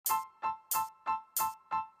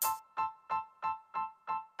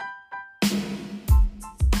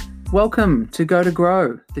Welcome to Go to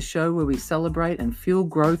Grow, the show where we celebrate and fuel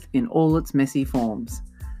growth in all its messy forms.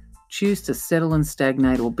 Choose to settle and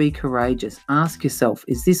stagnate or be courageous. Ask yourself,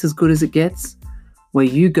 is this as good as it gets? Where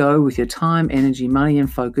you go with your time, energy, money and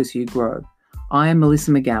focus, you grow. I am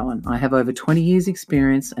Melissa McGowan. I have over 20 years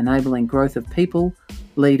experience enabling growth of people,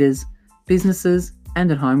 leaders, businesses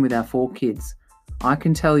and at home with our 4 kids. I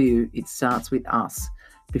can tell you it starts with us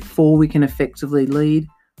before we can effectively lead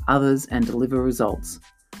others and deliver results.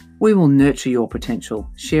 We will nurture your potential,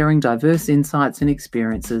 sharing diverse insights and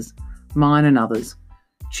experiences, mine and others.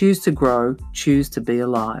 Choose to grow, choose to be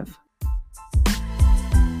alive.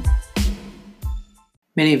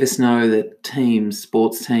 Many of us know that teams,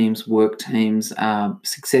 sports teams, work teams are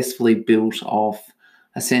successfully built off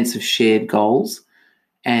a sense of shared goals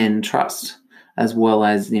and trust, as well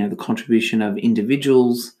as the contribution of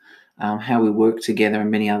individuals, how we work together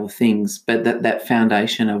and many other things. But that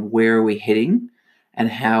foundation of where are we heading and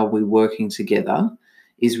how we're working together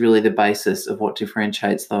is really the basis of what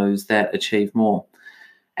differentiates those that achieve more.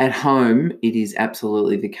 At home, it is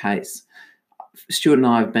absolutely the case. Stuart and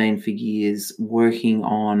I have been for years working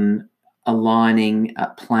on aligning,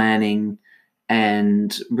 planning,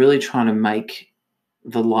 and really trying to make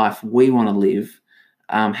the life we want to live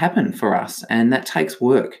happen for us, and that takes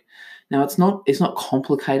work. Now, it's not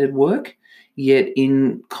complicated work. Yet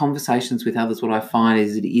in conversations with others, what I find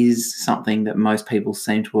is it is something that most people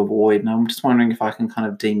seem to avoid. And I'm just wondering if I can kind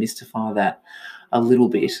of demystify that a little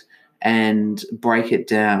bit and break it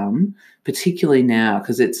down, particularly now,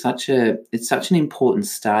 because it's such an important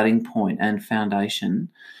starting point and foundation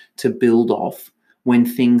to build off when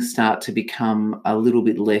things start to become a little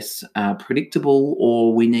bit less predictable,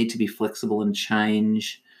 or we need to be flexible and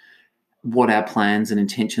change what our plans and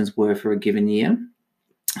intentions were for a given year.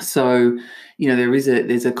 So,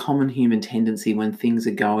 there's a common human tendency when things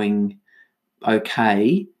are going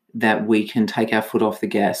okay that we can take our foot off the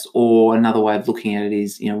gas. Or another way of looking at it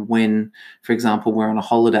is, when, for example, we're on a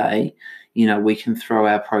holiday, we can throw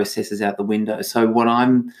our processes out the window. So what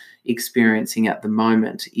I'm experiencing at the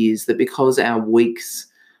moment is that because our weeks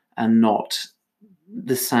are not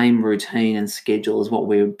the same routine and schedule as what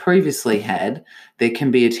we previously had, there can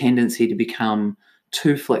be a tendency to become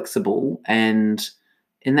too flexible and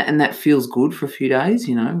that feels good for a few days.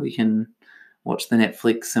 We can watch the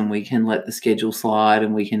Netflix and we can let the schedule slide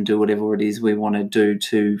and we can do whatever it is we want to do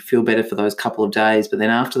to feel better for those couple of days. But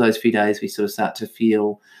then after those few days, we sort of start to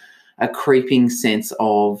feel a creeping sense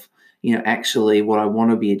of, actually what I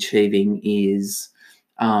want to be achieving is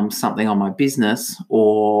something on my business,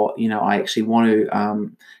 or, I actually want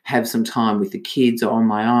to have some time with the kids or on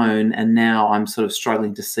my own. And now I'm sort of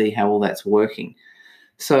struggling to see how all that's working.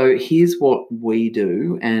 So here's what we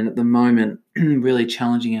do, and at the moment, really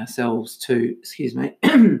challenging ourselves to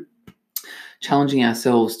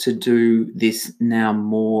do this now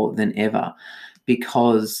more than ever,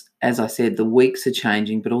 because, as I said, the weeks are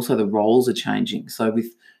changing, but also the roles are changing. So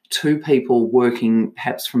with 2 people working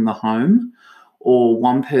perhaps from the home, or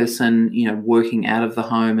one person, working out of the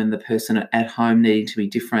home and the person at home needing to be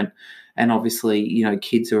different, and obviously,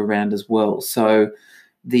 kids are around as well. So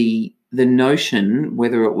the notion,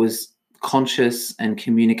 whether it was conscious and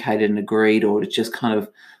communicated and agreed, or it's just kind of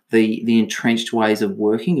the entrenched ways of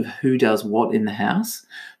working of who does what in the house,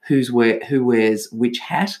 who wears which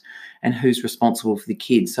hat, and who's responsible for the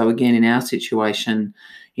kids. So again, in our situation,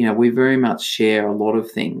 we very much share a lot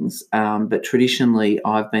of things, but traditionally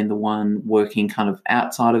I've been the one working kind of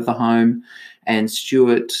outside of the home, and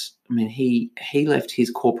Stuart, he left his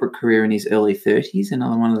corporate career in his early 30s,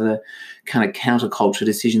 another one of the kind of counterculture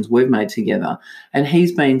decisions we've made together. And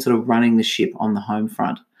he's been sort of running the ship on the home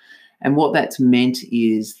front. And what that's meant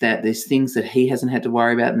is that there's things that he hasn't had to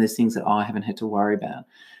worry about and there's things that I haven't had to worry about.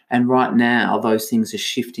 And right now, those things are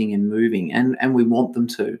shifting and moving, and we want them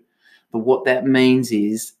to. But what that means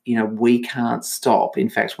is, we can't stop. In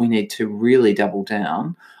fact, we need to really double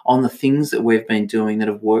down on the things that we've been doing that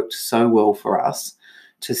have worked so well for us,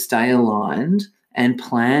 to stay aligned and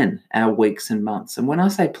plan our weeks and months. And when I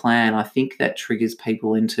say plan, I think that triggers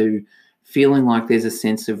people into feeling like there's a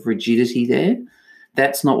sense of rigidity there.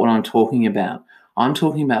 That's not what I'm talking about. I'm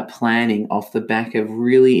talking about planning off the back of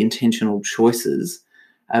really intentional choices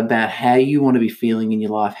about how you want to be feeling in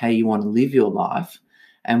your life, how you want to live your life,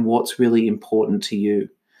 and what's really important to you.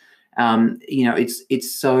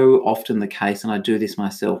 It's so often the case, and I do this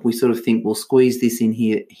myself, we sort of think we'll squeeze this in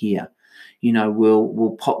here.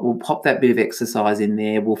 We'll pop that bit of exercise in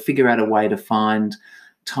there. We'll figure out a way to find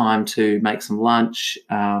time to make some lunch.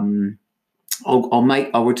 I'll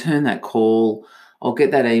return that call. I'll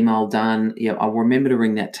get that email done. I'll remember to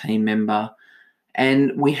ring that team member.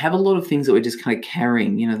 And we have a lot of things that we're just kind of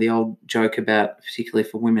carrying, the old joke about, particularly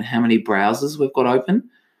for women, how many browsers we've got open.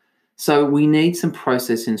 So we need some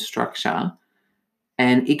process and structure,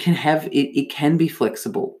 and it can be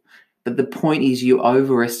flexible. But the point is you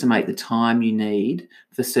overestimate the time you need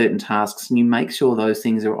for certain tasks, and you make sure those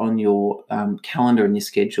things are on your calendar and your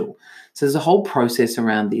schedule. So there's a whole process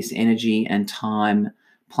around this energy and time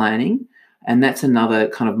planning, and that's another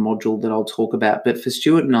kind of module that I'll talk about. But for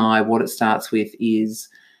Stuart and I, what it starts with is,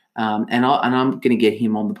 and I'm going to get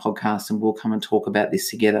him on the podcast, and we'll come and talk about this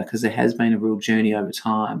together, because there has been a real journey over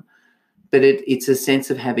time. But it's a sense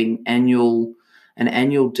of having an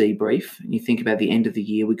annual debrief. And you think about the end of the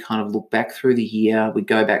year, we kind of look back through the year, we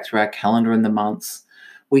go back through our calendar and the months,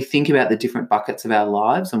 we think about the different buckets of our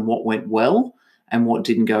lives and what went well and what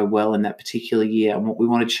didn't go well in that particular year, and what we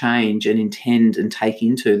want to change and intend and take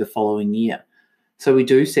into the following year. So we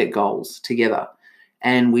do set goals together,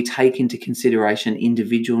 and we take into consideration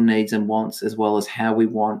individual needs and wants, as well as how we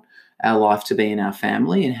want our life to be in our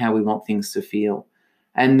family and how we want things to feel.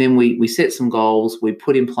 And then we set some goals, we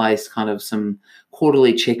put in place kind of some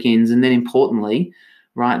quarterly check-ins, and then importantly,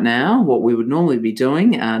 right now, what we would normally be doing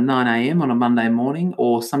 9 a.m. on a Monday morning,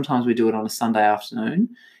 or sometimes we do it on a Sunday afternoon,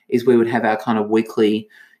 is we would have our kind of weekly,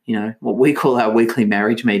 what we call our weekly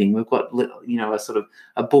marriage meeting. We've got, a sort of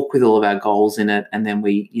a book with all of our goals in it, and then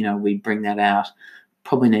we bring that out.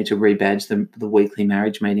 Probably need to rebadge the weekly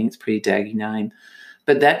marriage meeting. It's a pretty daggy name.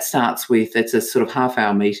 But that starts with, it's a sort of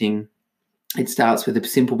half-hour meeting. It starts with a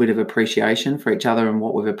simple bit of appreciation for each other and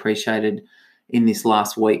what we've appreciated in this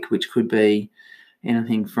last week, which could be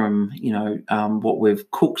anything from, what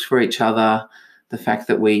we've cooked for each other, the fact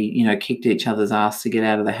that we, kicked each other's ass to get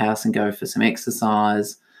out of the house and go for some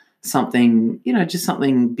exercise, something, just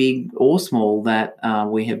something big or small that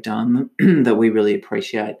we have done that we really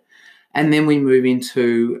appreciate. And then we move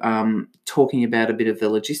into talking about a bit of the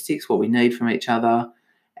logistics, what we need from each other,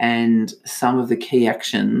 and some of the key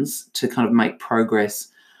actions to kind of make progress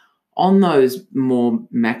on those more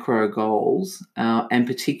macro goals, and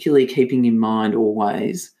particularly keeping in mind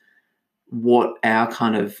always what our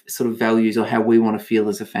kind of sort of values or how we want to feel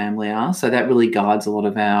as a family are. So that really guides a lot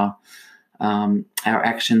of our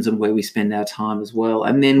actions and where we spend our time as well.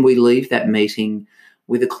 And then we leave that meeting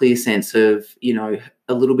with a clear sense of,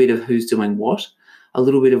 a little bit of who's doing what, a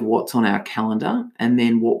little bit of what's on our calendar, and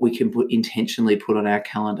then what we can intentionally put on our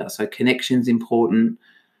calendar. So connection's important.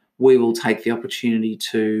 We will take the opportunity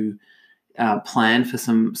to plan for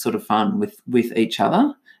some sort of fun with each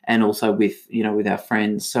other, and also with our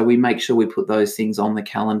friends. So we make sure we put those things on the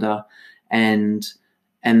calendar, and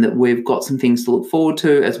that we've got some things to look forward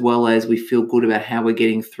to, as well as we feel good about how we're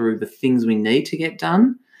getting through the things we need to get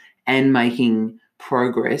done and making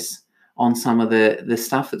progress on some of the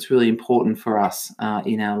stuff that's really important for us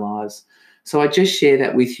in our lives. So I just share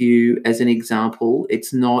that with you as an example.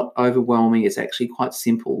 It's not overwhelming. It's actually quite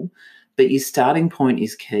simple, but your starting point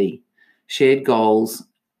is key. Shared goals,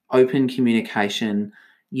 open communication.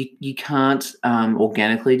 You can't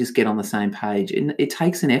organically just get on the same page. It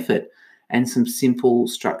takes an effort and some simple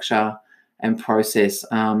structure and process.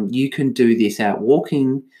 You can do this out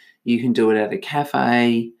walking. You can do it at a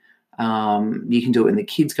cafe. You can do it when the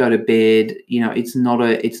kids go to bed. It's not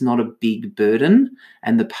a big burden,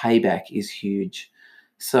 and the payback is huge.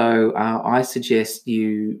 So I suggest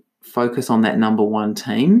you focus on that number one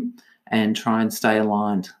team and try and stay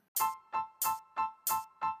aligned.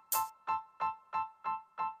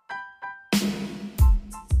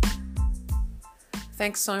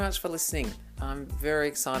 Thanks so much for listening. I'm very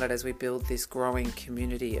excited as we build this growing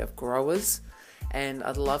community of growers, and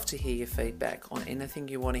I'd love to hear your feedback on anything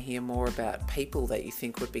you want to hear more about, people that you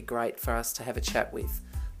think would be great for us to have a chat with.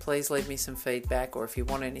 Please leave me some feedback, or if you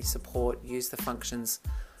want any support, use the functions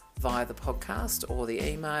via the podcast or the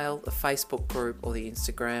email, the Facebook group or the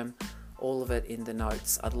Instagram, all of it in the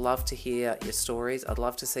notes. I'd love to hear your stories. I'd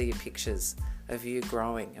love to see your pictures of you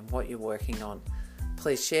growing and what you're working on.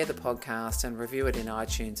 Please share the podcast and review it in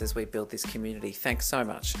iTunes as we build this community. Thanks so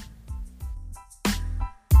much.